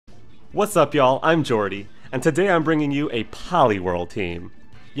What's up, y'all? I'm Jordy, and today I'm bringing you a Poliwhirl team.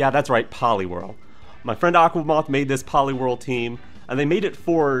 Yeah, that's right, Poliwhirl. My friend Aquamoth made this Poliwhirl team, and they made it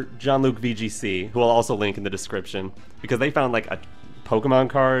for Jean-Luc VGC, who I'll also link in the description, because they found like a Pokemon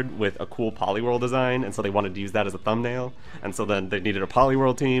card with a cool Poliwhirl design, and so they wanted to use that as a thumbnail, and so then they needed a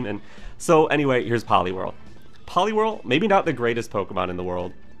Poliwhirl team, and so anyway, here's Poliwhirl. Poliwhirl, maybe not the greatest Pokemon in the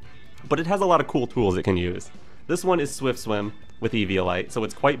world, but it has a lot of cool tools it can use. This one is Swift Swim with Eviolite, so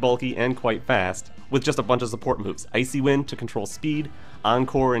it's quite bulky and quite fast, with just a bunch of support moves. Icy Wind to control speed,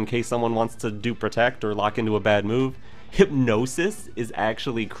 Encore in case someone wants to do Protect or lock into a bad move. Hypnosis is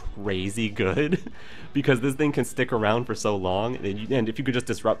actually crazy good, because this thing can stick around for so long, and if you could just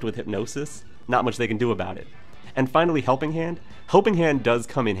disrupt with Hypnosis, not much they can do about it. And finally, Helping Hand. Helping Hand does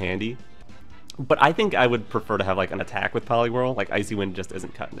come in handy, but I think I would prefer to have like an attack with Poliwhirl, like Icy Wind just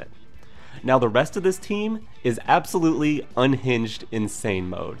isn't cutting it. Now the rest of this team is absolutely unhinged insane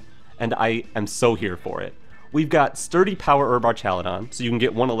mode, and I am so here for it. We've got Sturdy Power Herb Archaludon, so you can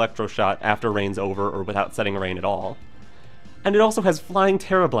get one Electro Shot after rain's over or without setting a rain at all. And it also has Flying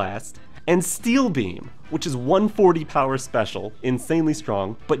Tera Blast and Steel Beam, which is 140 power special, insanely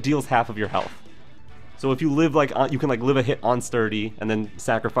strong, but deals half of your health. So if you live you can live a hit on Sturdy and then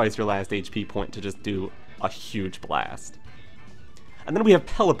sacrifice your last HP point to just do a huge blast. And then we have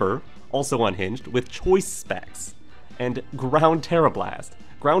Pelipper, also unhinged, with choice specs, and Ground Tera Blast.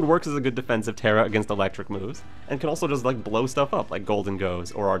 Ground works as a good defensive Tera against electric moves, and can also just blow stuff up like Golden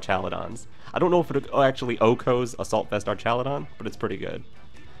Goes or Archaludons. I don't know if it actually OHKOs Assault Vest Archaludon, but it's pretty good.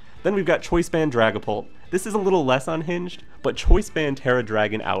 Then we've got Choice Band Dragapult. This is a little less unhinged, but Choice Band Terra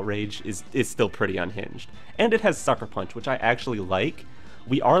Dragon Outrage is still pretty unhinged. And it has Sucker Punch, which I actually like.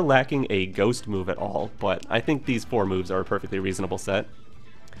 We are lacking a Ghost move at all, but I think these 4 moves are a perfectly reasonable set.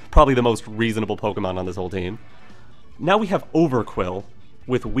 Probably the most reasonable Pokemon on this whole team. Now we have Overqwil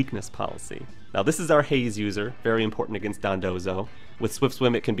with Weakness Policy. Now this is our Haze user, very important against Dondozo. With Swift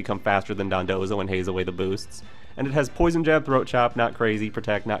Swim it can become faster than Dondozo and haze away the boosts. And it has Poison Jab, Throat Chop, not crazy,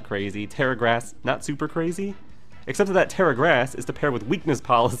 Protect, not crazy, Terra Grass, not super crazy. Except that Terra Grass is to pair with Weakness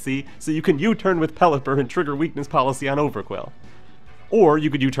Policy, so you can U-turn with Pelipper and trigger Weakness Policy on Overqwil. Or you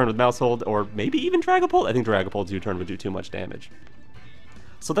could U-turn with Mousehold, or maybe even Dragapult. I think Dragapult's U-turn would do too much damage.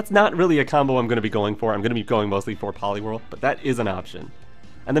 So that's not really a combo I'm going to be going for. I'm going to be going mostly for Poliwhirl, but that is an option.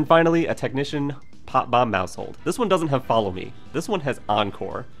 And then finally, a Technician Pop Bomb Mousehold. This one doesn't have Follow Me. This one has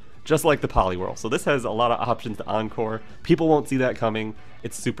Encore, just like the Poliwhirl. So this has a lot of options to Encore. People won't see that coming.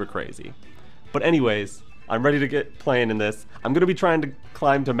 It's super crazy. But anyways, I'm ready to get playing in this. I'm going to be trying to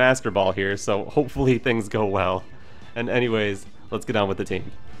climb to Master Ball here, so hopefully things go well. And anyways, let's get on with the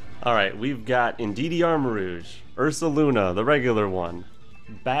team. Alright, we've got Indeedee Armarouge, Ursaluna, the regular one,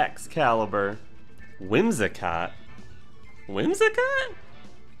 Baxcalibur, Whimsicott,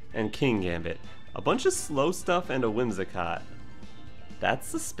 and Kingambit. A bunch of slow stuff and a Whimsicott. That's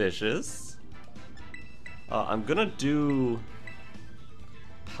suspicious. I'm gonna do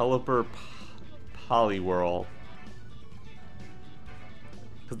Pelipper Poliwhirl.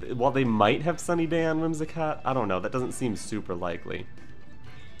 While they might have Sunny Day on Whimsicott, I don't know, that doesn't seem super likely.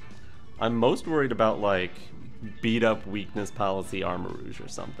 I'm most worried about beat up Weakness Policy Armarouge or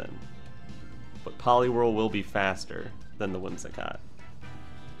something. But Poliwhirl will be faster than the Whimsicott.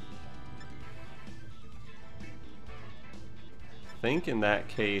 I think in that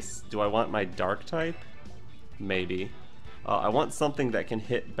case, do I want my Dark type? Maybe. I want something that can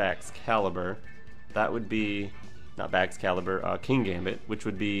hit Baxcalibur. That would be, not Baxcalibur, Kingambit, which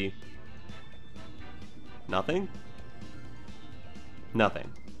would be nothing?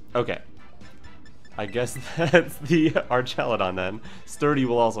 Nothing. Okay. I guess that's the Archaludon then. Sturdy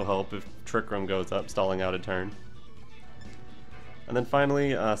will also help if Trick Room goes up, stalling out a turn. And then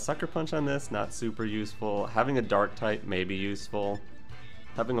finally, Sucker Punch on this, not super useful. Having a Dark type may be useful.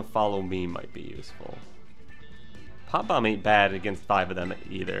 Having a Follow Me might be useful. Pop Bomb ain't bad against 5 of them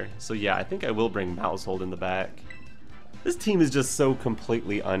either. So yeah, I think I will bring Mousehold in the back. This team is just so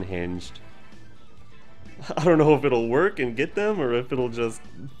completely unhinged. I don't know if it'll work and get them, or if it'll just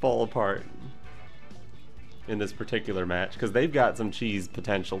fall apart in this particular match, because they've got some cheese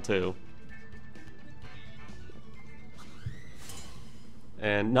potential too.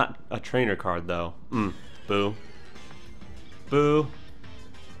 And not a trainer card though. Boo. Boo.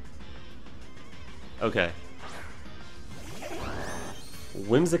 Okay.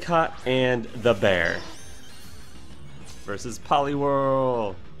 Whimsicott and the Bear versus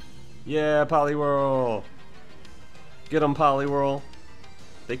Poliwhirl. Yeah, Poliwhirl. Get him, Poliwhirl.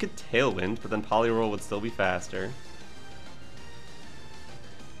 They could Tailwind, but then Poliwhirl would still be faster.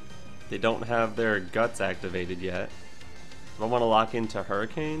 They don't have their Guts activated yet. Do I want to lock into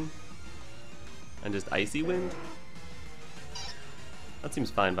Hurricane? And just Icy Wind? That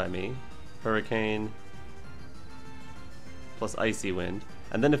seems fine by me. Hurricane plus Icy Wind.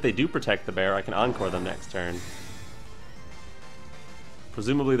 And then if they do protect the bear, I can Encore them next turn.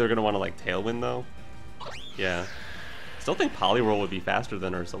 Presumably they're going to want to like Tailwind though. Yeah. Still think Poliwhirl would be faster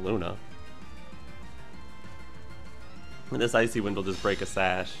than Ursaluna. And this Icy Wind will just break a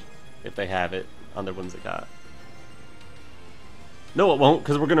Sash if they have it on their Whimsicott. No, it won't,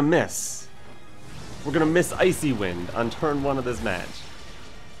 because we're going to miss. We're going to miss Icy Wind on turn 1 of this match.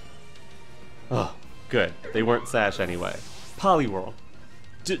 Oh, good. They weren't Sash anyway. Poliwhirl.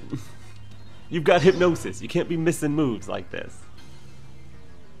 You've got Hypnosis. You can't be missing moves like this.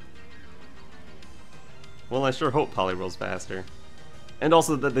 Well, I sure hope Poliwhirl's faster. And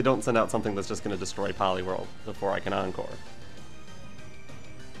also that they don't send out something that's just going to destroy Poliwhirl before I can Encore.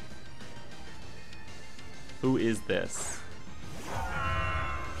 Who is this?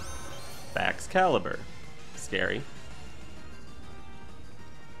 Excalibur. Scary.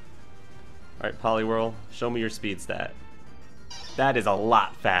 Alright, Poliwhirl, show me your speed stat. That is a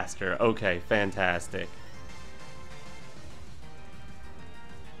lot faster. Okay, fantastic.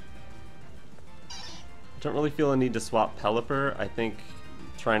 I don't really feel a need to swap Pelipper. I think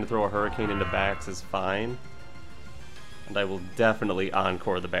trying to throw a Hurricane into Bax is fine. And I will definitely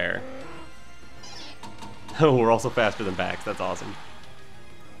Encore the bear. Oh, we're also faster than Bax. That's awesome.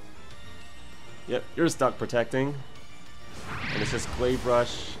 Yep, you're stuck protecting. And it's just Glaive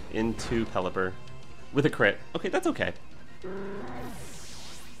Rush into Pelipper. With a crit. Okay, that's okay.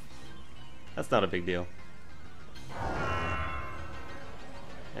 That's not a big deal.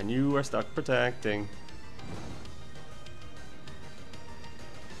 And you are stuck protecting.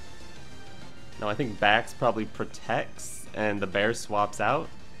 Now I think Bax probably protects and the bear swaps out,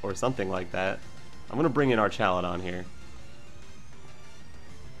 or something like that. I'm gonna bring in Archaludon here.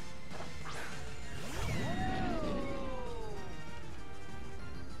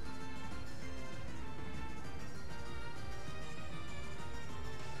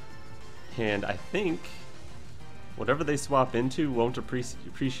 And I think whatever they swap into won't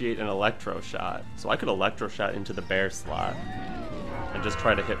appreciate an Electro Shot. So I could Electro Shot into the bear slot and just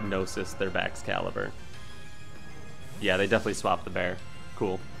try to Hypnosis their Excalibur. Yeah, they definitely swap the bear.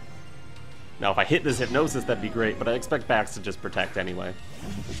 Cool. Now if I hit this Hypnosis, that'd be great, but I expect Bax to just protect anyway.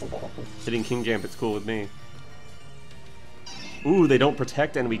 Hitting King Gambit's cool with me. Ooh, they don't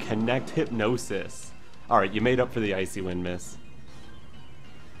protect and we connect Hypnosis. Alright, you made up for the Icy Wind miss.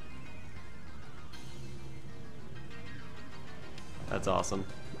 That's awesome.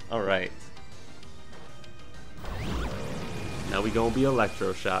 Alright. Now we gonna be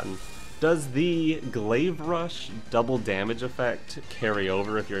Electro Shotting. Does the Glaive Rush double damage effect carry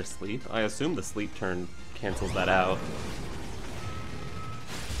over if you're asleep? I assume the sleep turn cancels that out.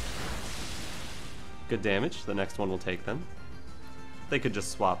 Good damage. The next one will take them. They could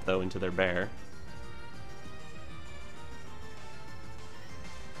just swap though into their bear,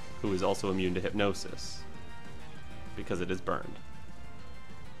 who is also immune to Hypnosis because it is burned.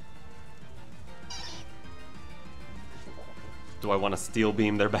 Do I want to Steel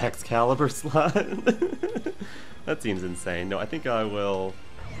Beam their Excalibur slot? That seems insane. No, I think I will...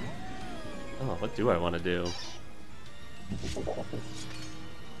 Oh, what do I want to do?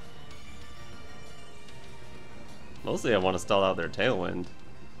 Mostly I want to stall out their Tailwind.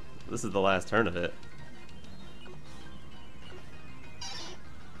 This is the last turn of it.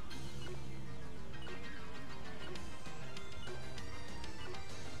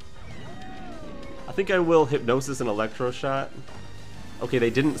 I think I will Hypnosis and Electro Shot. Okay, they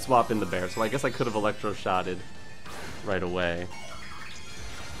didn't swap in the bear, so I guess I could have Electro Shotted right away.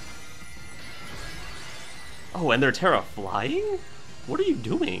 Oh, and they're Tera flying? What are you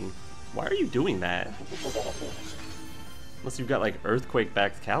doing? Why are you doing that? Unless you've got like Earthquake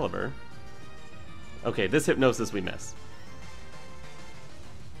Excalibur. Okay, this Hypnosis we miss.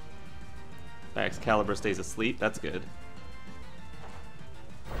 Excalibur stays asleep, that's good.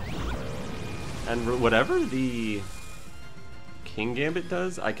 And whatever the King Gambit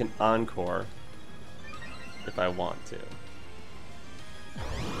does, I can Encore if I want to.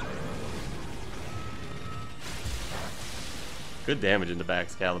 Good damage into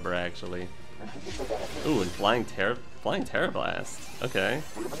Excalibur, actually. Ooh, and Flying Tera Blast. Okay.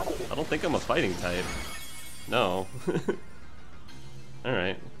 I don't think I'm a fighting type. No.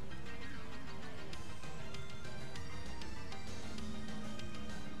 Alright.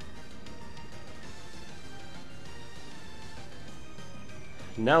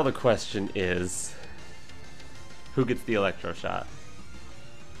 Now the question is, who gets the Electro Shot?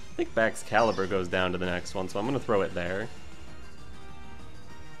 I think Excalibur goes down to the next one, so I'm going to throw it there.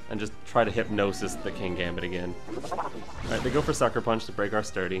 and just try to Hypnosis the King Gambit again. Alright, they go for Sucker Punch to break our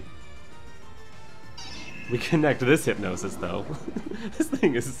Sturdy. We connect this Hypnosis though. This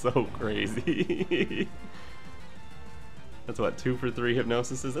thing is so crazy. That's what, 2 for 3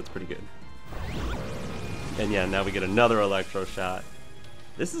 Hypnosises? That's pretty good. And yeah, now we get another Electro Shot.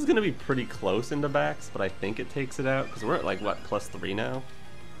 This is gonna be pretty close into backs, but I think it takes it out, because we're at like, what, +3 now?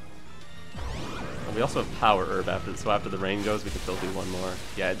 And we also have Power Herb after, so after the rain goes, we can still do one more.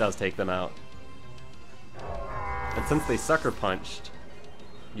 Yeah, it does take them out. And since they Sucker Punched,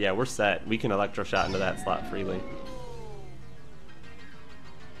 yeah, we're set. We can Electro Shot into that slot freely.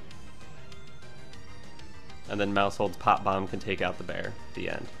 And then Mousehold's Pop Bomb can take out the bear at the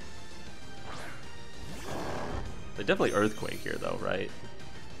end. They definitely Earthquake here though, right?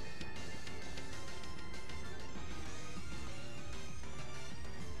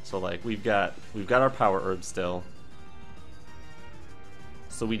 So like we've got our Power Herb still.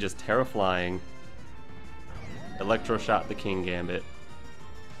 So we just Tera Flying, Electro Shot the King Gambit.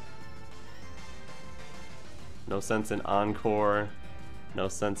 No sense in Encore, no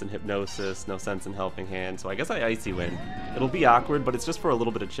sense in Hypnosis, no sense in Helping Hand, so I guess I Icy Wind. It'll be awkward, but it's just for a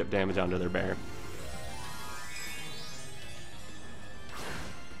little bit of chip damage onto their bear.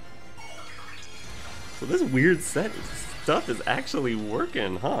 So this weird set stuff is actually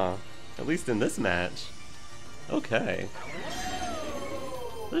working, huh? At least in this match. Okay.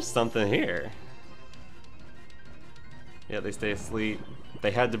 There's something here. Yeah, they stay asleep.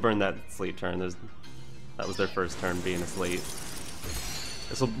 They had to burn that sleep turn. That was their first turn being asleep.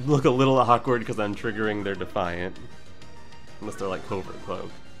 This will look a little awkward because I'm triggering their Defiant. Unless they're like Covert Cloak.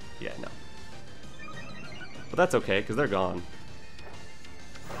 Yeah, no. But that's okay, because they're gone.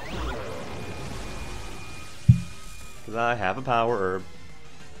 Because I have a Power Herb.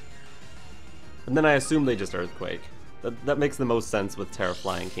 And then I assume they just Earthquake. That makes the most sense with Tera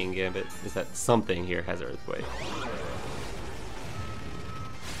Flying King Gambit, is that something here has Earthquake.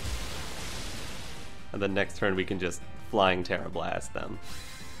 And then next turn we can just Flying Tera Blast them.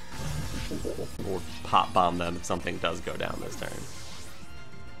 Or Pop Bomb them if something does go down this turn.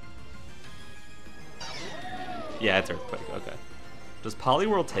 Yeah, it's Earthquake, okay. Does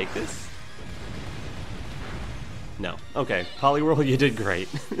Poliwhirl take this? No. Okay, Poliwhirl, you did great.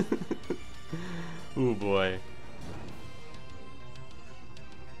 Ooh boy.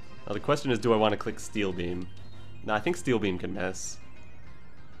 Now the question is, do I want to click Steel Beam? No, I think Steel Beam can miss.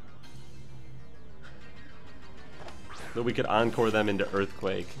 But we could Encore them into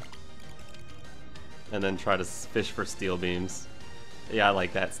Earthquake. And then try to fish for Steel Beams. Yeah, I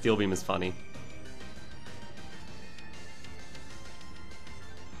like that. Steel Beam is funny.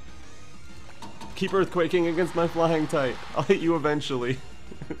 Keep Earthquaking against my flying type. I'll hit you eventually.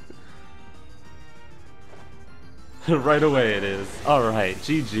 Right away it is. Alright,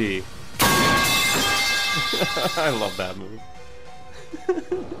 GG. I love that move.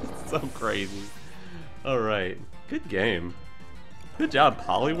 It's so crazy. Alright, good game. Good job,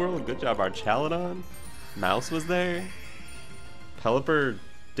 Poliwhirl. Good job, Archaludon. Mouse was there. Pelipper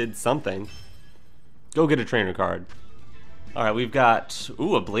did something. Go get a trainer card. Alright, we've got,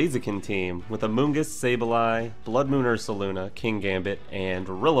 ooh, a Blaziken team with Amoonguss, Sableye, Blood Moon Ursaluna, King Gambit, and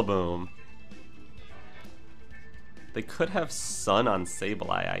Rillaboom. They could have Sun on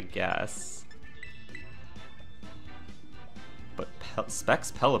Sableye, I guess. But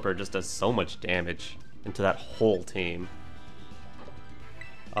Specs Pelipper just does so much damage into that whole team.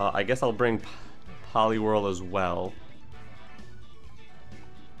 I guess I'll bring Poliwhirl as well.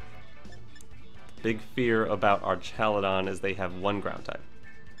 Big fear about Archaludon is they have one ground type.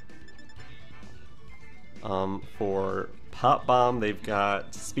 For Pop Bomb, they've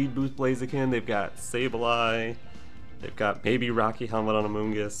got Speed Boost Blaziken, they've got Sableye, they've got maybe Rocky Helmet on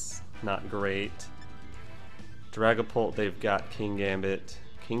Amoonguss, not great. Dragapult, they've got King Gambit,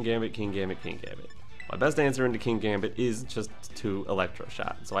 King Gambit, King Gambit, King Gambit. My best answer into King Gambit is just to Electro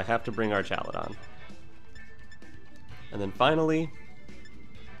Shot, so I have to bring Archaludon. And then finally,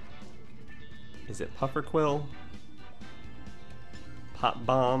 is it Overqwil, Pop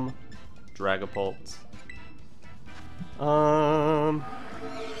Bomb, Dragapult?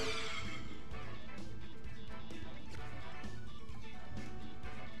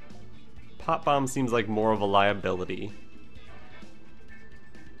 Pop Bomb seems like more of a liability.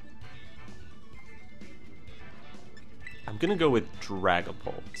 I'm gonna go with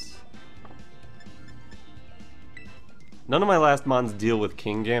Dragapult. None of my last mons deal with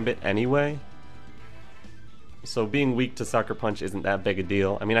King Gambit anyway, so being weak to Sucker Punch isn't that big a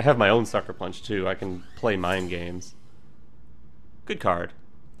deal. I mean, I have my own Sucker Punch too. I can play mind games. Good card.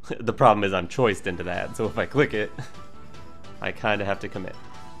 The problem is I'm choiced into that, so if I click it, I kinda have to commit.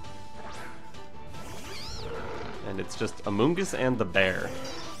 And it's just Amoonguss and the bear.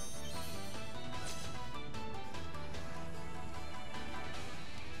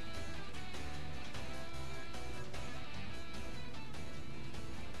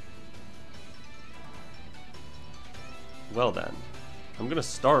 Well then, I'm gonna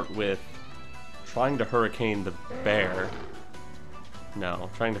start with trying to Hurricane the bear. No,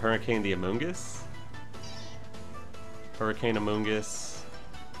 trying to Hurricane the Amoonguss. Hurricane Amoonguss.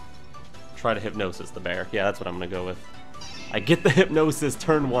 Try to Hypnosis the bear. Yeah, that's what I'm gonna go with. I get the Hypnosis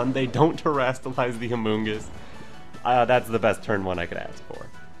turn 1. They don't Terrastalize the Amoonguss. That's the best turn 1 I could ask for.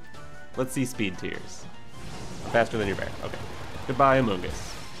 Let's see Speed Tears. Faster than your bear. Okay. Goodbye,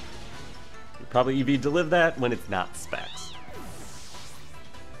 Amoonguss. You probably EV to live that when it's not Specs.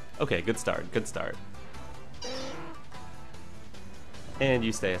 Okay, good start. Good start. And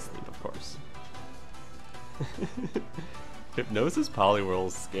you stay asleep, of course. Hypnosis Poliwhirl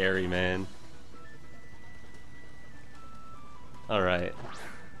is scary, man. Alright.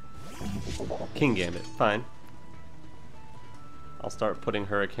 King Gambit, fine. I'll start putting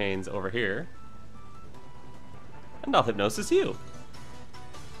Hurricanes over here. And I'll Hypnosis you.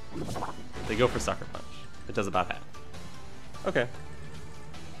 They go for Sucker Punch. It does about half. Okay.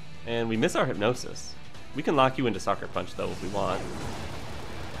 And we miss our Hypnosis. We can lock you into Sucker Punch, though, if we want.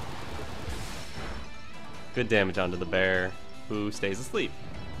 Good damage onto the bear, who stays asleep.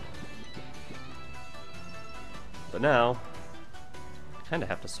 But now, I kind of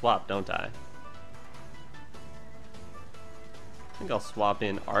have to swap, don't I? I think I'll swap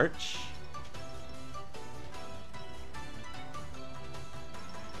in Arch.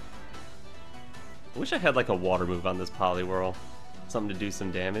 I wish I had like a water move on this Poliwhirl. Something to do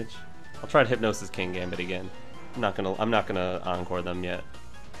some damage. I'll try to Hypnosis King Gambit again. I'm not gonna Encore them yet.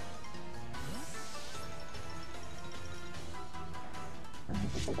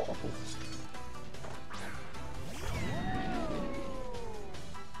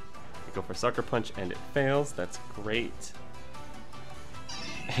 Go for Sucker Punch and it fails. That's great.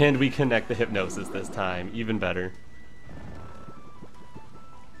 And we connect the Hypnosis this time. Even better.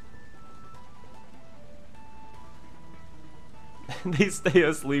 They stay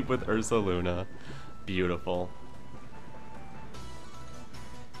asleep with Ursaluna. Beautiful.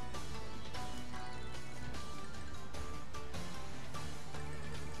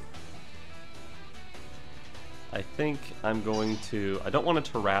 I think I'm going to... I don't want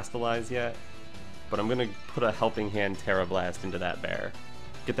to Terrastalize yet, but I'm going to put a Helping Hand Tera Blast into that bear.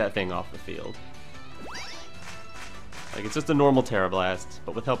 Get that thing off the field. Like, it's just a normal Tera Blast,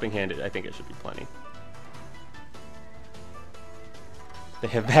 but with Helping Hand, I think it should be plenty. They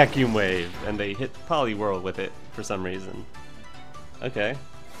have Vacuum Wave, and they hit Poliwhirl with it for some reason. Okay.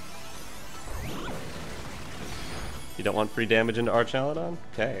 You don't want free damage into Archaludon?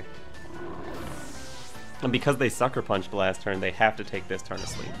 Okay. And because they Sucker Punched last turn, they have to take this turn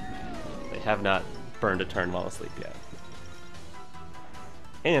asleep. They have not burned a turn while asleep yet.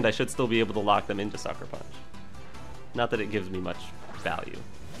 And I should still be able to lock them into Sucker Punch. Not that it gives me much value.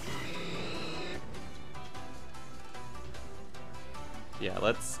 Yeah,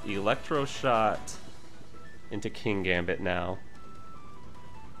 let's Electro Shot into King Gambit now.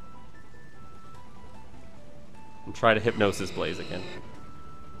 And try to Hypnosis Blaziken.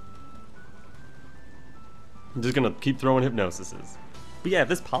 I'm just gonna keep throwing Hypnosises. But yeah, if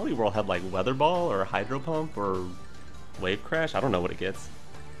this Poliwhirl had like Weather Ball or Hydro Pump or Wave Crash, I don't know what it gets.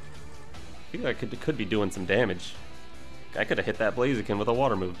 I feel like it could be doing some damage. I could have hit that Blaziken with a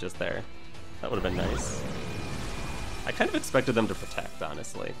water move just there. That would have been nice. I kind of expected them to protect,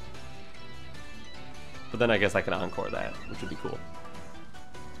 honestly. But then I guess I could Encore that, which would be cool.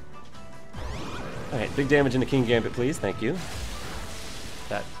 Alright, big damage into King Gambit, please. Thank you.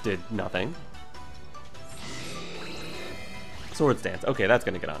 That did nothing. Swords Dance. Okay, that's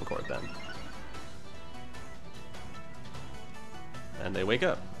gonna get Encored then. And they wake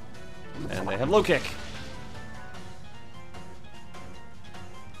up. And they have Low Kick.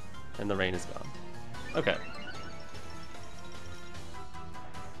 And the rain is gone. Okay.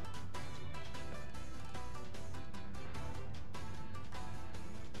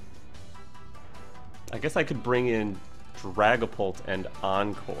 I guess I could bring in Dragapult and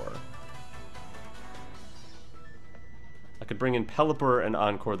Encore. I could bring in Pelipper and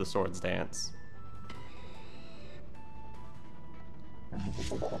Encore the Swords Dance.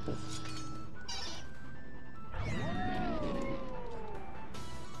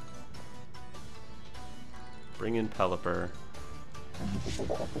 Bring in Pelipper.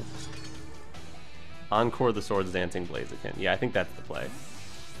 Encore the Swords Dancing Blaziken. Yeah, I think that's the play.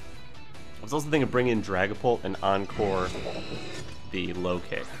 I was also thinking of bringing in Dragapult and Encore the Low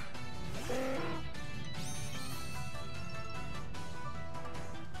Kick.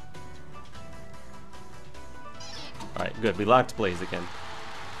 Good, we locked Blaziken.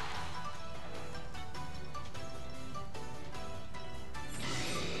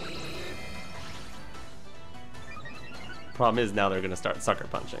 Problem is now they're gonna start sucker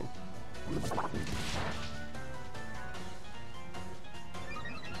punching.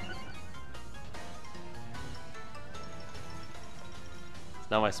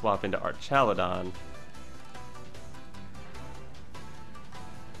 Now I swap into Archaludon.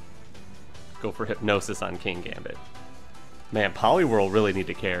 Go for Hypnosis on King Gambit. Man, Poliwhirl really need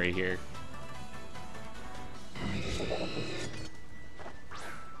to carry here.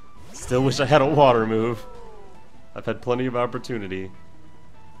 Still wish I had a water move. I've had plenty of opportunity.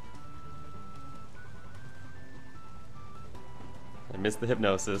 I missed the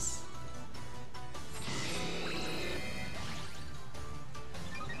Hypnosis.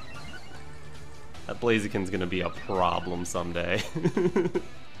 That Blaziken's gonna be a problem someday.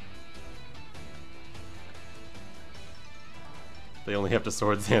 They only have to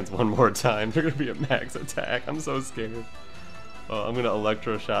Swords Dance one more time. They're gonna be a max attack. I'm so scared. Oh, I'm gonna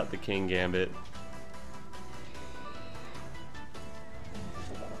Electro Shot the King Gambit.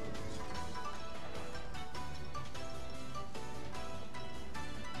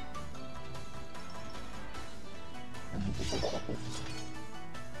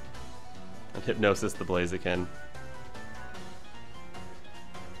 And Hypnosis the Blaziken.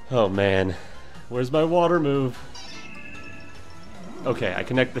 Oh man, where's my water move? Okay, I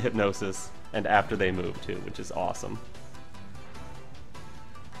connect the Hypnosis, and after they move too, which is awesome.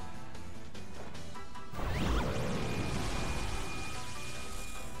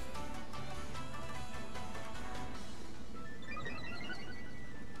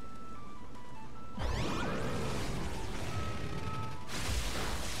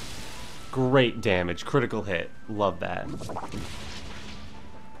 Great damage, critical hit, love that.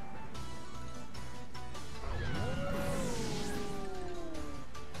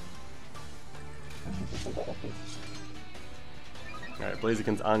 Alright,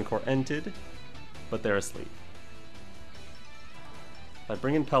 Blaziken's Encore ended, but they're asleep. If I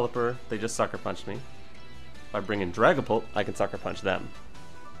bring in Pelipper, they just Sucker Punch me. If I bring in Dragapult, I can Sucker Punch them.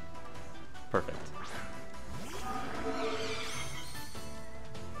 Perfect.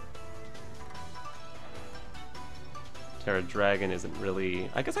 Tera Dragon isn't really...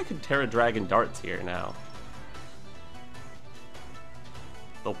 I guess I could Tera Dragon Darts here now.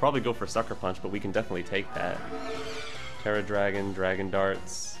 They'll probably go for Sucker Punch, but we can definitely take that. Tera Dragon, Dragon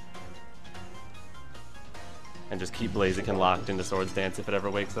Darts. And just keep Blaziken locked into Swords Dance if it ever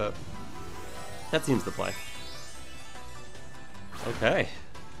wakes up. That seems the play. Okay.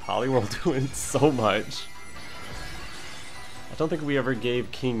 Poliwhirl doing so much. I don't think we ever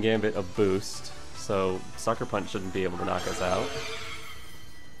gave King Gambit a boost, so Sucker Punch shouldn't be able to knock us out.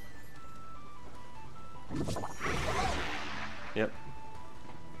 Yep.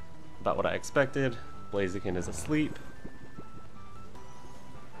 About what I expected. Blaziken is asleep.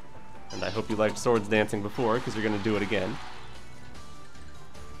 And I hope you liked Swords Dancing before, because you're going to do it again.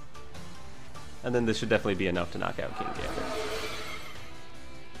 And then this should definitely be enough to knock out King Gambit.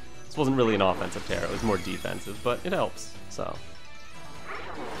 This wasn't really an offensive Tera, it was more defensive, but it helps, so.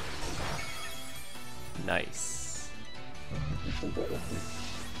 Nice.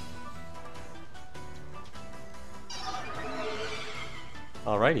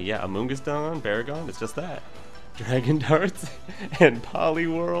 Alrighty, yeah, Amoonguss Baragon, it's just that. Dragon Darts and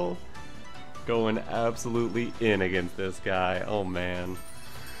Poliwhirl going absolutely in against this guy. Oh man.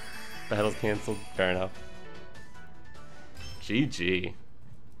 Battle's canceled, fair enough. GG.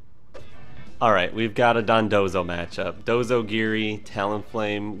 Alright, we've got a Dondozo matchup. Dozo, Geary,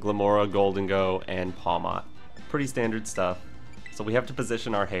 Talonflame, Glamora, Goldengo, and Pawmot. Pretty standard stuff. So we have to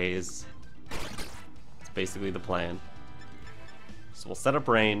position our Haze. It's basically the plan. So we'll set up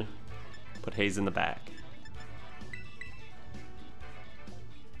Rain, put Haze in the back.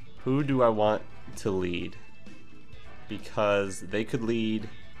 Who do I want to lead? Because they could lead...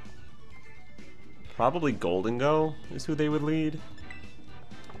 Probably Goldengo is who they would lead.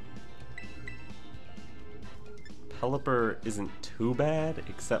 Pelipper isn't too bad,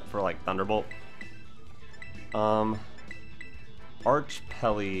 except for like Thunderbolt.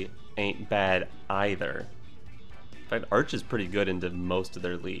 Archpelly ain't bad either. In fact, Arch is pretty good into most of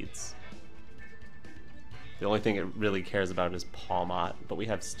their leads. The only thing it really cares about is Pawmot, but we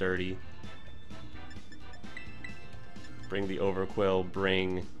have Sturdy. Bring the Overqwil,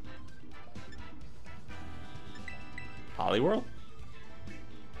 bring... Poliwhirl?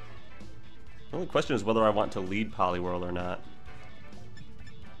 The only question is whether I want to lead Poliwhirl or not.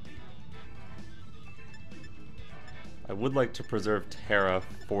 I would like to preserve Tera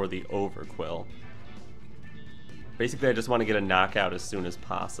for the Overqwil. Basically, I just want to get a knockout as soon as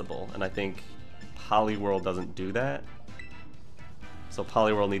possible, and I think Poliwhirl doesn't do that. So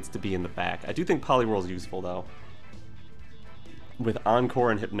Poliwhirl needs to be in the back. I do think Poliwhirl's useful, though. With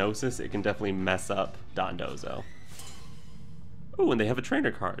Encore and Hypnosis, it can definitely mess up Dondozo. Ooh, and they have a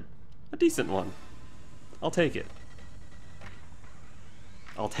trainer card. A decent one. I'll take it.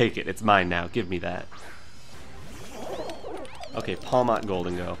 I'll take it. It's mine now. Give me that. Okay, Palmot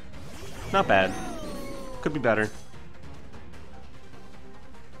Golden Go. Not bad. Could be better.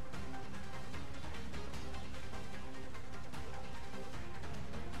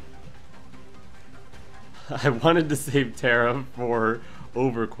 I wanted to save Tera for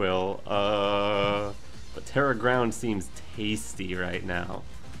Overqwil, but Tera Ground seems tasty right now.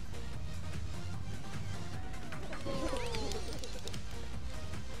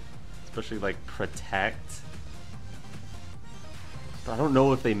 Especially like Protect. But I don't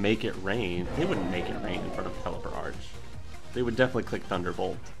know if they make it rain. They wouldn't make it rain in front of Pelipper Arch. They would definitely click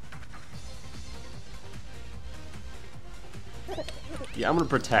Thunderbolt. Yeah, I'm gonna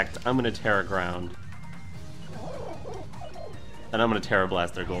Protect. I'm gonna Tera Ground. And I'm gonna Tera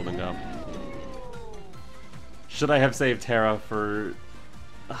Blast their Golden Go. Should I have saved Tera for...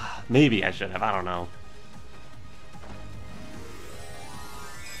 maybe I should have, I don't know.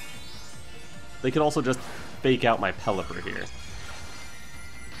 They could also just fake out my Pelipper here.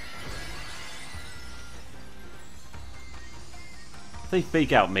 If they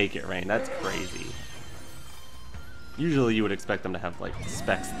fake out Make It Rain, that's crazy. Usually you would expect them to have like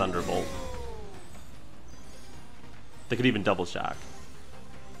Specs Thunderbolt. They could even Double Shock.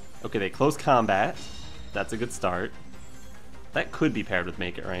 Okay, they close combat. That's a good start. That could be paired with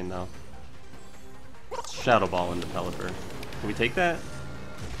Make It Rain, though. Shadow Ball into Pelipper. Can we take that?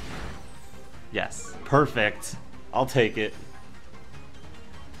 Yes. Perfect. I'll take it.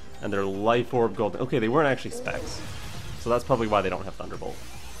 And their Life Orb Gold. Okay, they weren't actually Specs. So that's probably why they don't have Thunderbolt.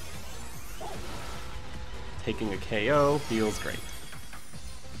 Taking a KO feels great.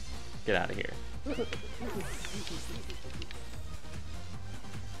 Get out of here.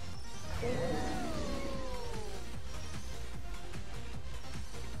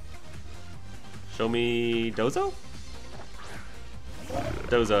 Show me Dozo?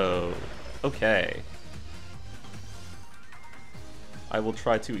 Dozo. Okay. I will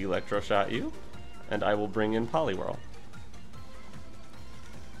try to Electro Shot you, and I will bring in Poliwhirl.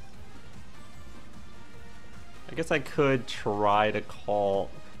 I guess I could try to call...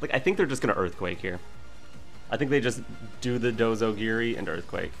 Like, I think they're just gonna Earthquake here. I think they just do the Dozo Giri and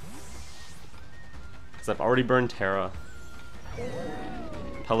Earthquake. Because I've already burned Tera.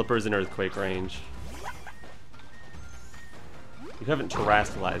 Pelipper's in Earthquake range. You haven't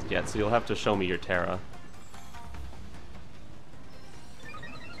Terastallized yet, so you'll have to show me your Tera.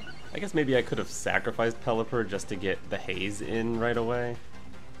 I guess maybe I could have sacrificed Pelipper just to get the Haze in right away.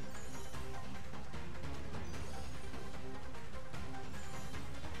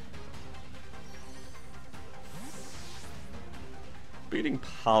 Beating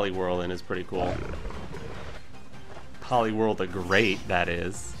Poliwhirl in is pretty cool. Poliwhirl the Great, that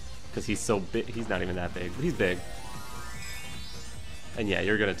is. Because he's so big. He's not even that big, but he's big. And yeah,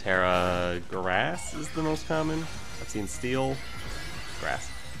 you're gonna Tera Grass is the most common. I've seen Steel. Grass.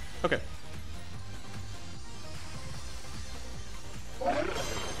 Okay.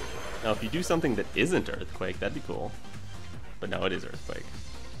 Now if you do something that isn't Earthquake, that'd be cool. But no, it is Earthquake.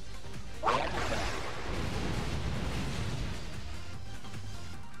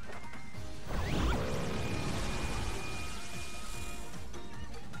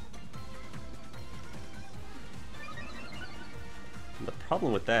 The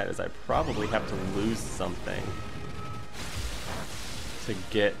problem with that is I probably have to lose something to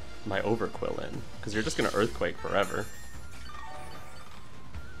get my Overqwil in, because you're just going to Earthquake forever.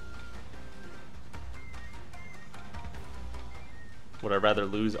 Would I rather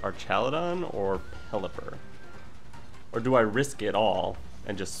lose Archaludon or Pelipper? Or do I risk it all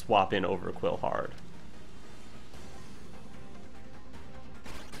and just swap in Overqwil hard?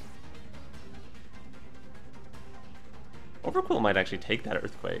 Overqwil might actually take that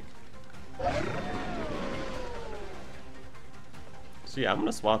Earthquake. So yeah, I'm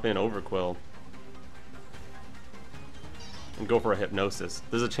gonna swap in Overqwil and go for a Hypnosis.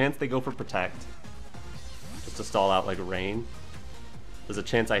 There's a chance they go for Protect, just to stall out like Rain. There's a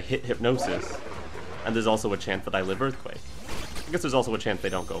chance I hit Hypnosis, and there's also a chance that I live Earthquake. I guess there's also a chance they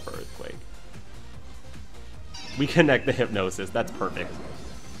don't go for Earthquake. We connect the Hypnosis, that's perfect.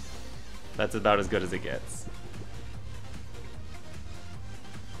 That's about as good as it gets.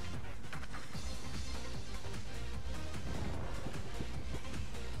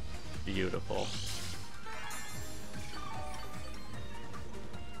 Beautiful.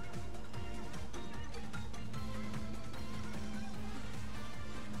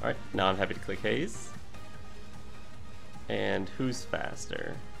 Alright, now I'm happy to click Haze. And who's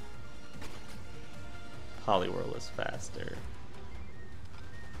faster? Poliwhirl is faster.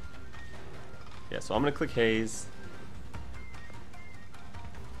 Yeah, so I'm gonna click Haze.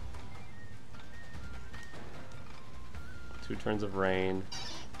 Two turns of rain.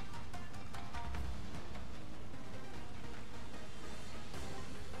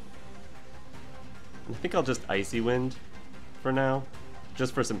 I think I'll just Icy Wind for now,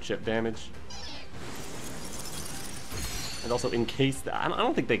 just for some chip damage. And also in case, I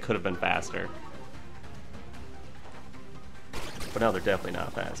don't think they could have been faster. But now they're definitely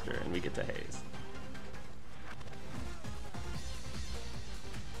not faster, and we get to Haze.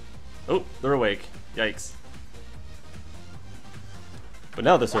 Oh, they're awake. Yikes. But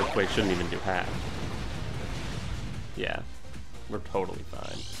now this Earthquake shouldn't even do half. Yeah, we're totally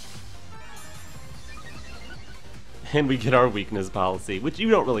fine. And we get our weakness policy, which you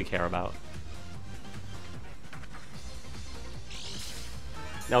don't really care about.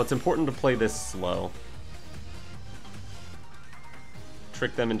 Now it's important to play this slow.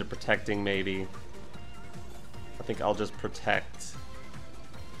 Trick them into protecting, maybe. I think I'll just protect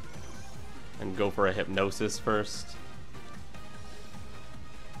and go for a Hypnosis first.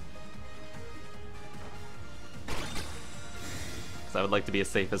 Because I would like to be as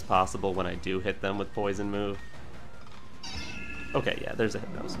safe as possible when I do hit them with Poison move. Okay, yeah, there's a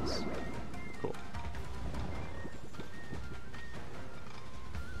Hypnosis. Cool.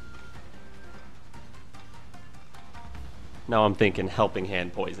 Now I'm thinking Helping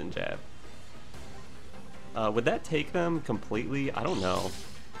Hand Poison Jab. Would that take them completely? I don't know.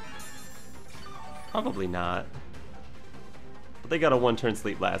 Probably not. But they got a one-turn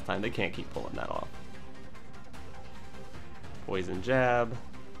sleep last time. They can't keep pulling that off. Poison Jab.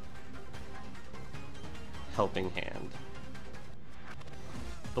 Helping Hand.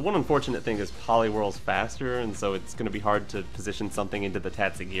 The one unfortunate thing is Poliwhirl's faster, and so it's going to be hard to position something into the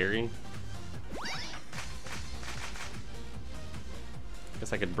Tatsugiri.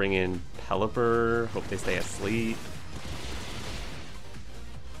 Guess I could bring in Pelipper, hope they stay asleep.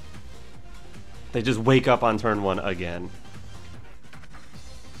 They just wake up on turn 1 again.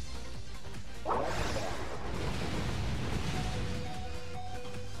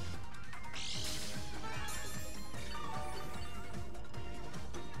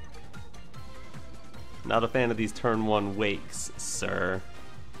 Not a fan of these turn 1 wakes, sir.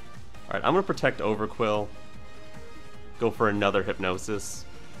 Alright, I'm gonna protect Overqwil. Go for another Hypnosis.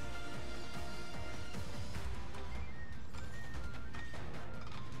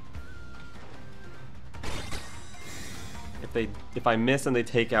 If I miss and they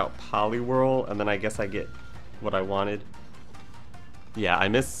take out Poliwhirl, and then I guess I get what I wanted. Yeah, I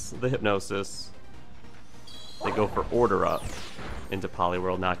miss the Hypnosis. They go for Order Up into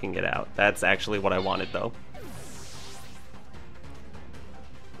Poliwhirl, knocking it out. That's actually what I wanted, though.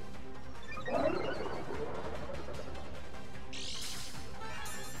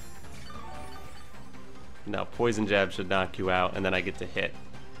 Now Poison Jab should knock you out, and then I get to hit.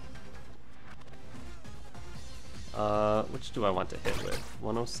 Which do I want to hit with?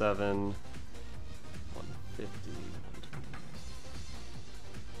 107, 150, 120.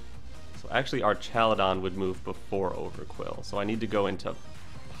 So actually Archaludon would move before Overqwil, so I need to go into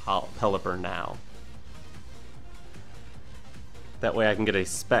Pelipper now. That way I can get a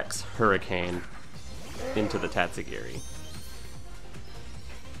Specs Hurricane into the Tatsugiri.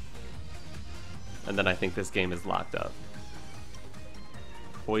 And then I think this game is locked up.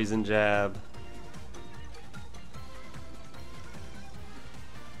 Poison Jab.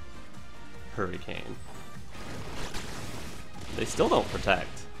 Hurricane. They still don't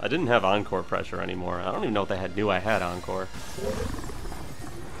protect. I didn't have Encore pressure anymore. I don't even know if they knew I had Encore.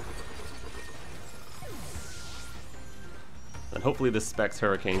 And hopefully this Specs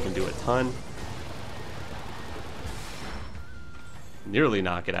Hurricane can do a ton. Nearly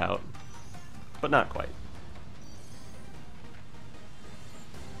knock it out, but not quite.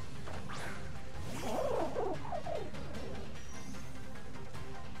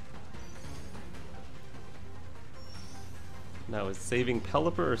 Now, is saving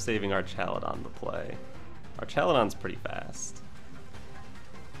Pelipper or saving Archaludon the play? Archaludon's pretty fast.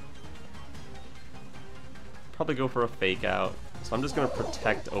 Probably go for a Fake Out. So I'm just going to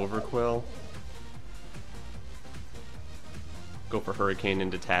protect Overqwil. Go for Hurricane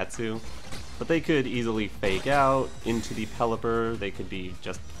into Tatsu. But they could easily Fake Out into the Pelipper. They could be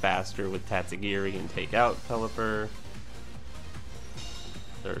just faster with Tatsugiri and take out Pelipper.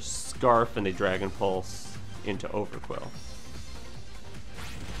 There's Scarf and they Dragon Pulse into Overqwil.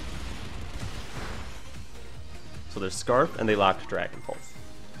 So there's Scarf and they lock Dragon Pulse.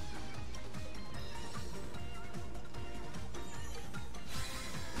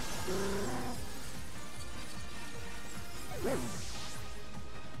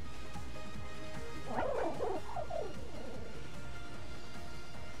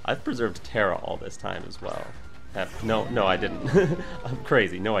 I've preserved Tera all this time as well. No, I didn't. I'm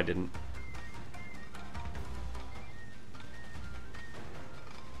crazy. No, I didn't.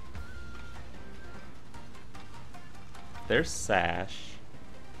 There's Sash.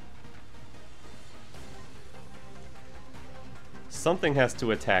 Something has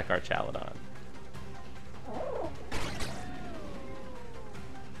to attack Archaludon.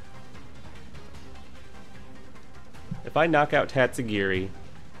 If I knock out Tatsugiri,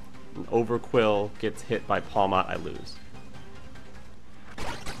 and Overqwil gets hit by Palmot, I lose.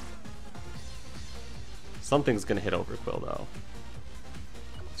 Something's gonna hit Overqwil though.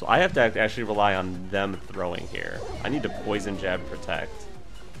 So I have to actually rely on them throwing here. I need to Poison Jab Protect.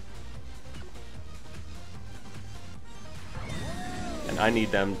 And I need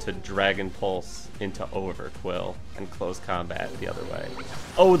them to Dragon Pulse into Overqwil and close combat the other way.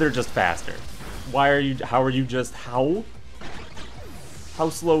 Oh, they're just faster. How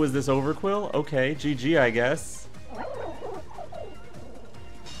slow is this Overqwil? Okay, GG I guess.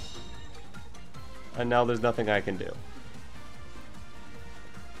 And now there's nothing I can do.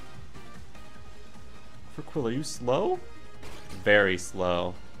 Overqwil, are you slow? Very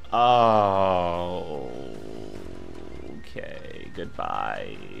slow. Oh. Okay,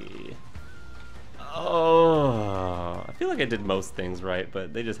 goodbye. Oh. I feel like I did most things right,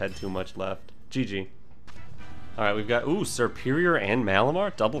 but they just had too much left. GG. Alright, we've got, Serperior and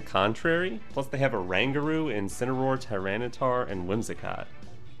Malamar, double contrary. Plus they have a Rangaroo, Incineroar, Tyranitar, and Whimsicott.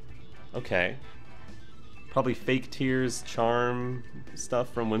 Okay. Probably Fake Tears, Charm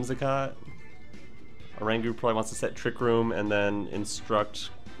stuff from Whimsicott. Rangaroo probably wants to set Trick Room and then instruct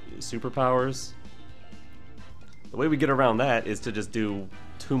superpowers. The way we get around that is to just do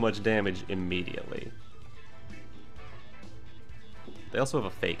too much damage immediately. They also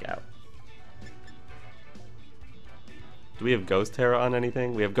have a Fake Out. Do we have Ghost Tera on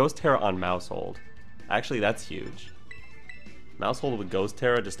anything? We have Ghost Tera on Mousehold. Actually, that's huge. Mousehold with Ghost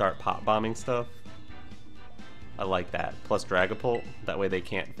Tera to start pop bombing stuff. I like that. Plus Dragapult. That way they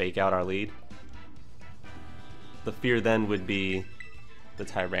can't fake out our lead. The fear then would be the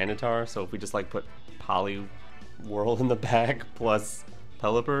Tyranitar, so if we just like put Poliwhirl in the back plus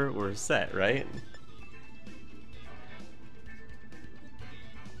Pelipper, we're set, right?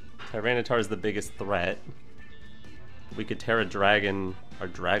 Tyranitar is the biggest threat. We could Tera Dragon or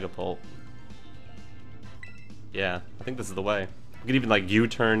Dragapult. Yeah, I think this is the way. We could even like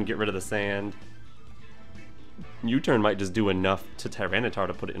U-turn, get rid of the sand. U-turn might just do enough to Tyranitar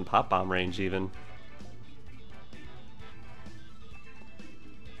to put it in Pop Bomb range even.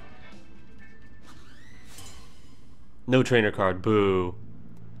 No trainer card, boo.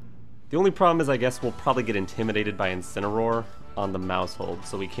 The only problem is I guess we'll probably get intimidated by Incineroar on the Mousehold,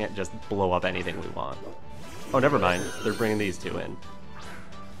 so we can't just blow up anything we want. Oh, never mind. They're bringing these two in.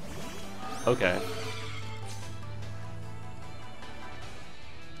 Okay.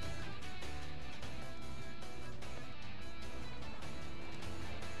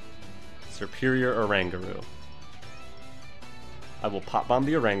 Serperior Rangaroo. I will Pop Bomb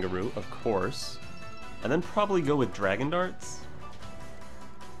the Rangaroo, of course. And then probably go with Dragon Darts?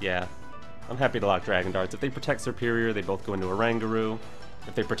 Yeah, I'm happy to lock Dragon Darts. If they protect Serperior, they both go into a Rangaroo.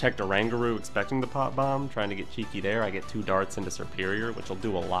 If they protect a Rangaroo expecting the Pop Bomb, trying to get cheeky there, I get 2 darts into Serperior, which will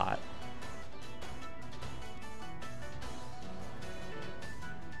do a lot.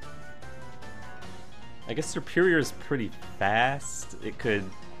 I guess Serperior is pretty fast. It could,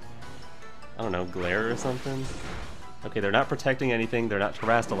 I don't know, Glare or something? Okay, they're not protecting anything, they're not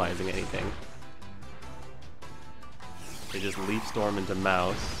terastallizing anything. They just Leaf Storm into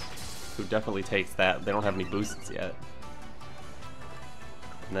Mouse, who definitely takes that. They don't have any boosts yet.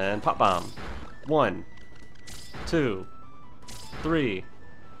 And then Pop Bomb. 1, 2, 3,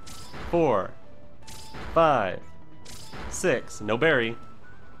 4, 5, 6. No berry.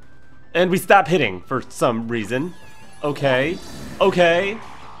 And we stop hitting for some reason. Okay. Okay.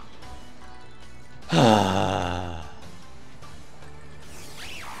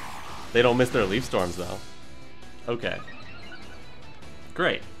 They don't miss their Leaf Storms though. Okay.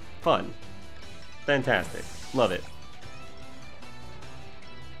 Great. Fun. Fantastic. Love it.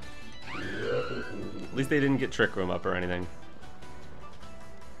 At least they didn't get Trick Room up or anything.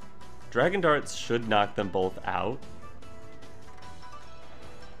 Dragon Darts should knock them both out.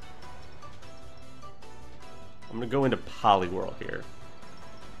 I'm gonna go into Poliwhirl here.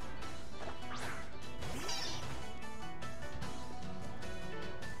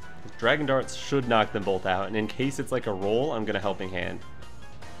 Dragon Darts should knock them both out, and in case it's like a roll, I'm gonna Helping Hand.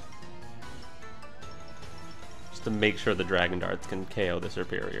 just to make sure the Dragon Darts can KO the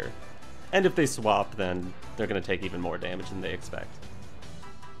Superior. And if they swap, then they're going to take even more damage than they expect.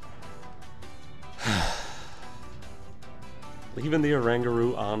 Leaving the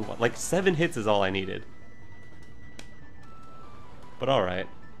Oranguru on one. Like, 7 hits is all I needed. But alright.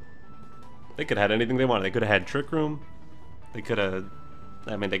 They could have had anything they wanted. They could have had Trick Room. They could have...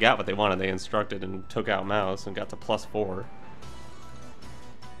 I mean, they got what they wanted. They instructed and took out Mouse and got to +4.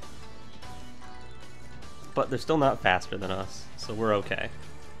 But they're still not faster than us, so we're okay.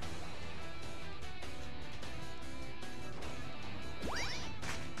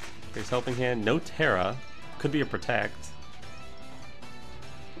 Here's Helping Hand. No Tera. Could be a Protect.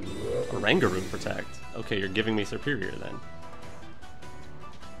 Oranguru Protect. Okay, you're giving me Superior then.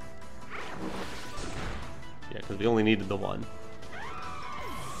 Yeah, because we only needed the one.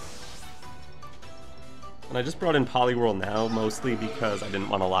 And I just brought in Poliwhirl now, mostly because I didn't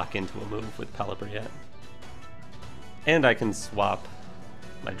want to lock into a move with Pelipper yet. And I can swap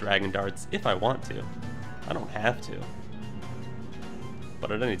my Dragon Darts if I want to. I don't have to.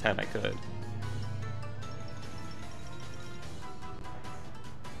 But at any time I could.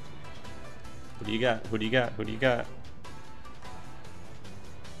 Who do you got? Who do you got? Who do you got?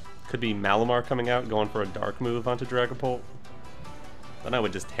 Could be Malamar coming out, going for a dark move onto Dragapult. Then I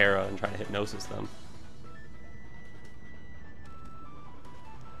would just Tera and try to Hypnosis them.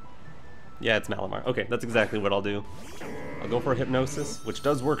 Yeah, it's Malamar. Okay, that's exactly what I'll do. I'll go for a Hypnosis, which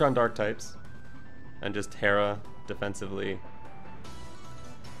does work on dark types. And just Tera defensively.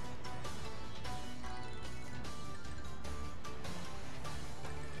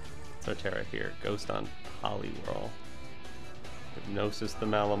 So Tera here. Ghost on Poliwhirl. Hypnosis the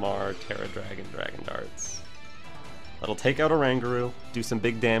Malamar, Tera Dragon, Dragon Darts. That'll take out Oranguru, do some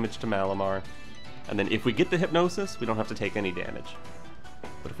big damage to Malamar, and then if we get the Hypnosis, we don't have to take any damage.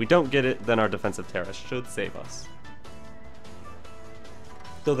 But if we don't get it, then our defensive Tera should save us.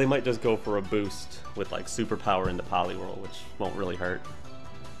 Though they might just go for a boost with like superpower into Poliwhirl, which won't really hurt.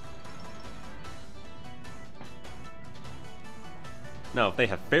 Now, if they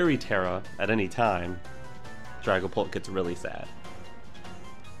have Fairy Tera at any time, Dragapult gets really sad.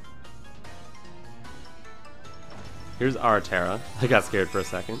 Here's our Tera. I got scared for a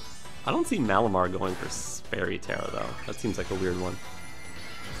second. I don't see Malamar going for Fairy Tera though. That seems like a weird one.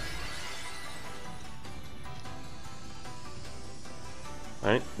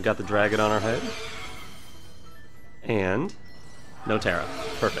 Alright, we got the dragon on our head. And no Tera.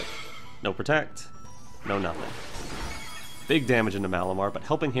 Perfect. No Protect. No nothing. Big damage into Malamar, but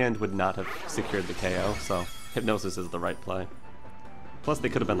Helping Hand would not have secured the KO, so Hypnosis is the right play. Plus they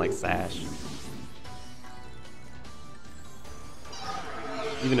could have been like Sash.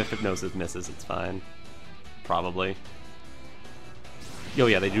 Even if Hypnosis misses, it's fine. Probably. Oh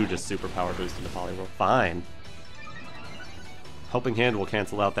yeah, they do just superpower boost into Poliwhirl. Fine. Helping Hand will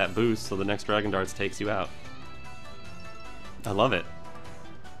cancel out that boost, so the next Dragon Darts takes you out. I love it.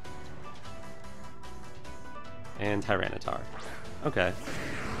 And Tyranitar. Okay.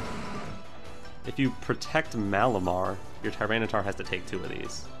 If you protect Malamar, your Tyranitar has to take 2 of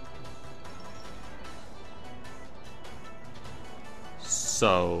these.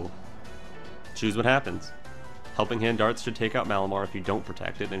 So, choose what happens. Helping Hand Darts should take out Malamar if you don't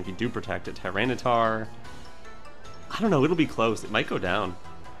protect it, and if you do protect it, Tyranitar... I don't know, it'll be close. It might go down.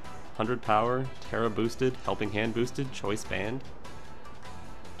 100 power, Tera boosted, Helping Hand boosted, Choice Band.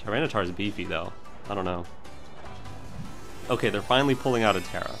 Tyranitar's beefy though. I don't know. Okay, they're finally pulling out a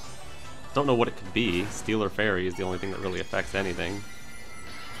Tera. Don't know what it could be. Steel or Fairy is the only thing that really affects anything.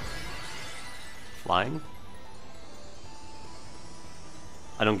 Flying?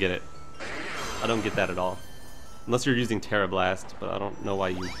 I don't get it. I don't get that at all. Unless you're using Tera Blast, but I don't know why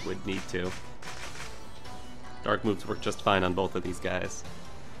you would need to. Dark moves work just fine on both of these guys.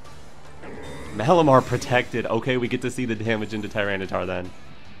 Malamar protected. Okay, we get to see the damage into Tyranitar then.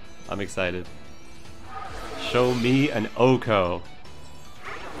 I'm excited. Show me an Oko.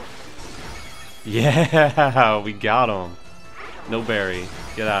 Yeah, we got him. No berry.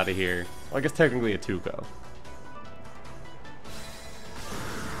 Get out of here. Well, I guess technically a Tuco.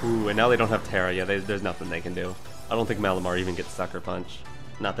 Ooh, and now they don't have Tera. Yeah, there's nothing they can do. I don't think Malamar even gets Sucker Punch.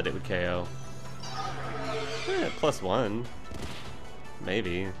 Not that it would KO. +1.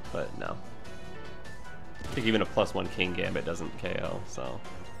 Maybe, but no. I think even a +1 King Gambit doesn't KO, so.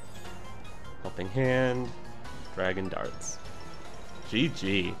 Helping Hand. Dragon Darts.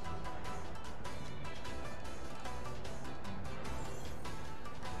 GG.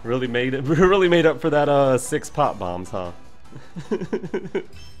 Really made up for that 6 pop bombs, huh?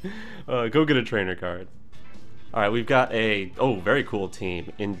 Go get a trainer card. Alright, we've got a very cool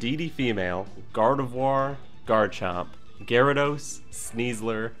team. Indeedee female, Gardevoir, Garchomp, Gyarados,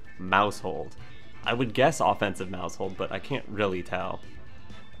 Sneasler, Mousehold. I would guess offensive Mousehold, but I can't really tell.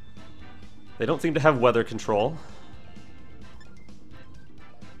 They don't seem to have weather control.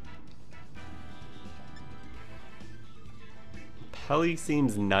 Peli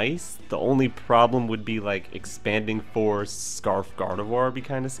seems nice. The only problem would be like Expanding Force, Scarf Gardevoir would be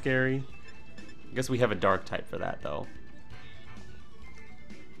kind of scary. I guess we have a dark type for that though.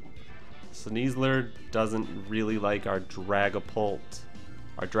 Sneasler doesn't really like our Dragapult.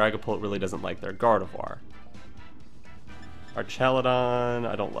 Our Dragapult really doesn't like their Gardevoir. Archaludon,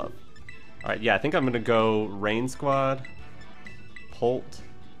 I don't love. Alright, yeah, I think I'm gonna go Rain Squad. Pult.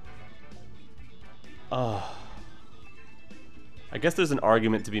 I guess there's an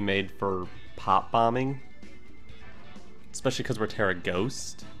argument to be made for Pop Bombing. Especially because we're Tera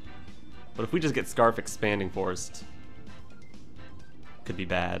Ghost. But if we just get Scarf Expanding Force, could be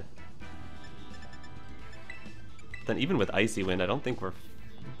bad. Then even with Icy Wind, I don't think we're...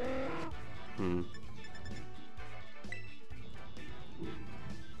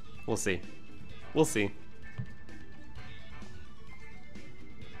 We'll see. We'll see.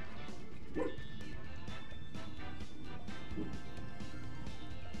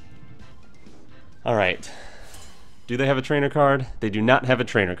 Alright. Do they have a trainer card? They do not have a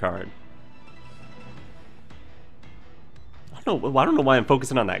trainer card. I don't know why I'm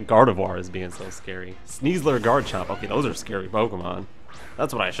focusing on that Gardevoir as being so scary. Sneasler, Garchomp. Okay, those are scary Pokemon.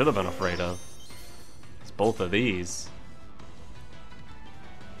 That's what I should have been afraid of. It's both of these.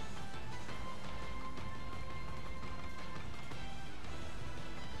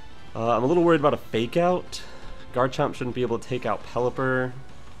 I'm a little worried about a Fake Out. Garchomp shouldn't be able to take out Pelipper.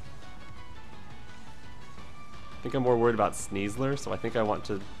 I think I'm more worried about Sneasler, so I think I want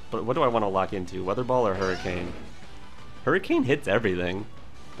to... But what do I want to lock into? Weather Ball or Hurricane? Hurricane hits everything.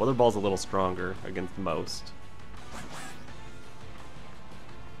 Weather Ball's a little stronger against most.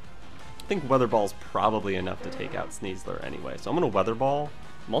 I think Weather Ball's probably enough to take out Sneasler anyway, so I'm going to Weather Ball.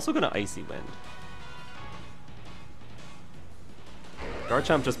 I'm also going to Icy Wind.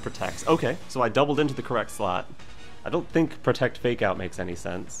 Garchomp just protects. Okay, so I doubled into the correct slot. I don't think Protect Fake Out makes any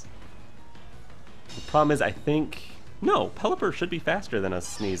sense. The problem is, I think... No, Pelipper should be faster than a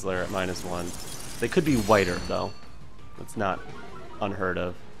Sneasler at -1. They could be whiter, though. That's not unheard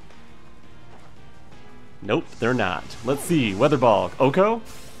of. Nope, they're not. Let's see. Weather Ball. Oko?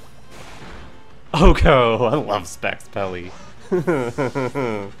 Oko! I love Specs Peli.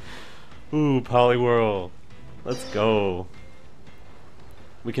 Ooh, Poliwhirl. Let's go.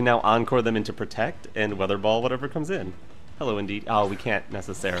 We can now Encore them into Protect and Weather Ball whatever comes in. Hello, indeed. Oh, we can't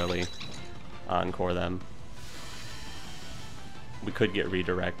necessarily Encore them. We could get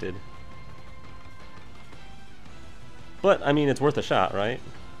redirected. But, I mean, it's worth a shot, right?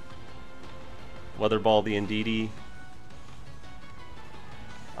 Weather Ball the Indeedee.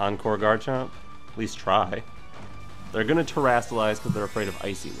 Encore Garchomp. At least try. They're gonna Terrasilize because they're afraid of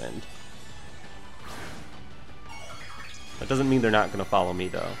Icy Wind. That doesn't mean they're not gonna follow me,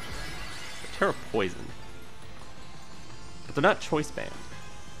 though. They're Terra Poison. But they're not Choice Band.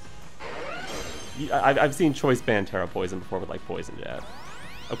 I've seen Choice Band Terra Poison before with, like, Poison Jab.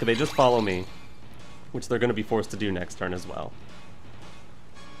 Okay, they just follow me. Which they're going to be forced to do next turn as well.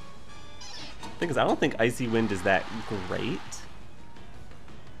 The thing is, I don't think Icy Wind is that great.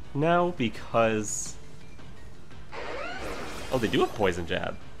 No, because... Oh, they do have Poison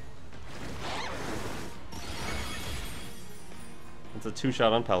Jab. It's a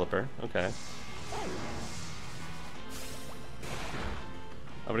 2-shot on Pelipper. Okay.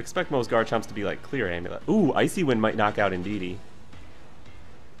 I would expect most Garchomps to be like Clear Amulet. Ooh, Icy Wind might knock out Indeedee.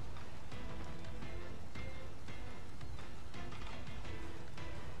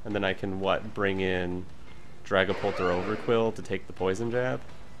 And then I can, what, bring in Dragapult or Overqwil to take the Poison Jab?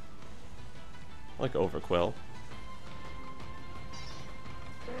 I like Overqwil.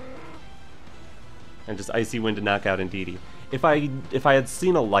 And just Icy Wind to knock out Indeedee. If I had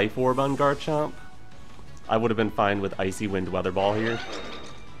seen a Life Orb on Garchomp, I would have been fine with Icy Wind Weather Ball here.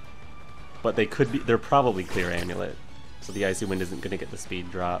 But they're probably Clear Amulet. So the Icy Wind isn't going to get the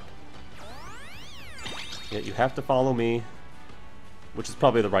speed drop. Yet you have to follow me. Which is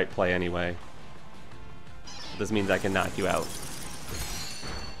probably the right play anyway. This means I can knock you out.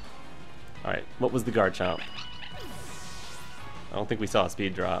 Alright, what was the Garchomp? I don't think we saw a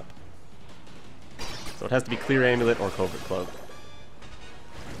speed drop. So it has to be Clear Amulet or Covert Cloak.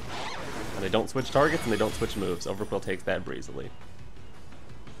 And they don't switch targets and they don't switch moves. Overqwil takes that breezily.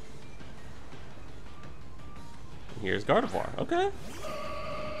 Here's Gardevoir. Okay.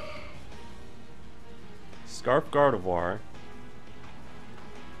 Scarf Gardevoir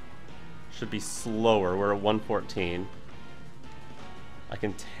should be slower. We're at 114. I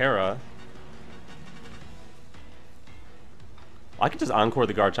can Tera. I could just Encore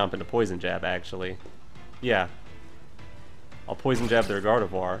the Garchomp into Poison Jab, actually. Yeah. I'll Poison Jab their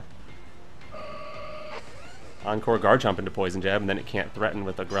Gardevoir. Encore Garchomp into Poison Jab, and then it can't threaten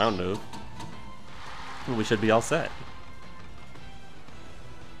with a ground move. And we should be all set.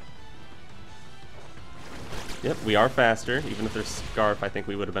 Yep, we are faster. Even if there's Scarf, I think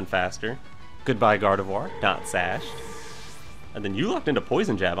we would have been faster. Goodbye, Gardevoir. Not sashed. And then you locked into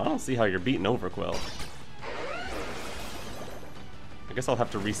Poison Jab. I don't see how you're beating Overqwil. I guess I'll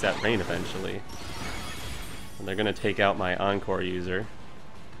have to reset Rain eventually. And they're going to take out my Encore user.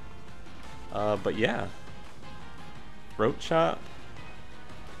 But yeah. Throat Chop.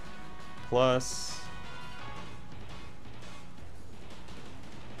 Plus...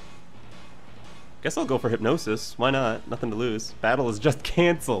 guess I'll go for Hypnosis. Why not? Nothing to lose. Battle is just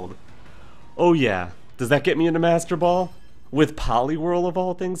cancelled. Oh yeah. Does that get me into Master Ball? With Poliwhirl of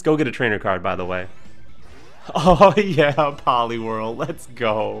all things? Go get a trainer card, by the way. Oh yeah, Poliwhirl. Let's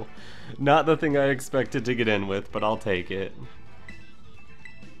go. Not the thing I expected to get in with, but I'll take it.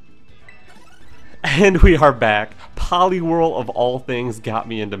 And we are back. Poliwhirl of all things got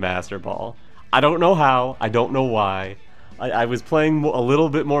me into Master Ball. I don't know how. I don't know why. I was playing a little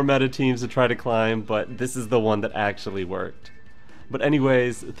bit more meta teams to try to climb, but this is the one that actually worked. But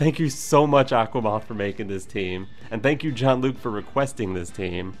anyways, thank you so much, Aquamoth, for making this team. And thank you, John Luke, for requesting this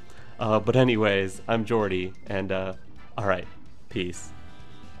team. But anyways, I'm Jordy, and alright, peace.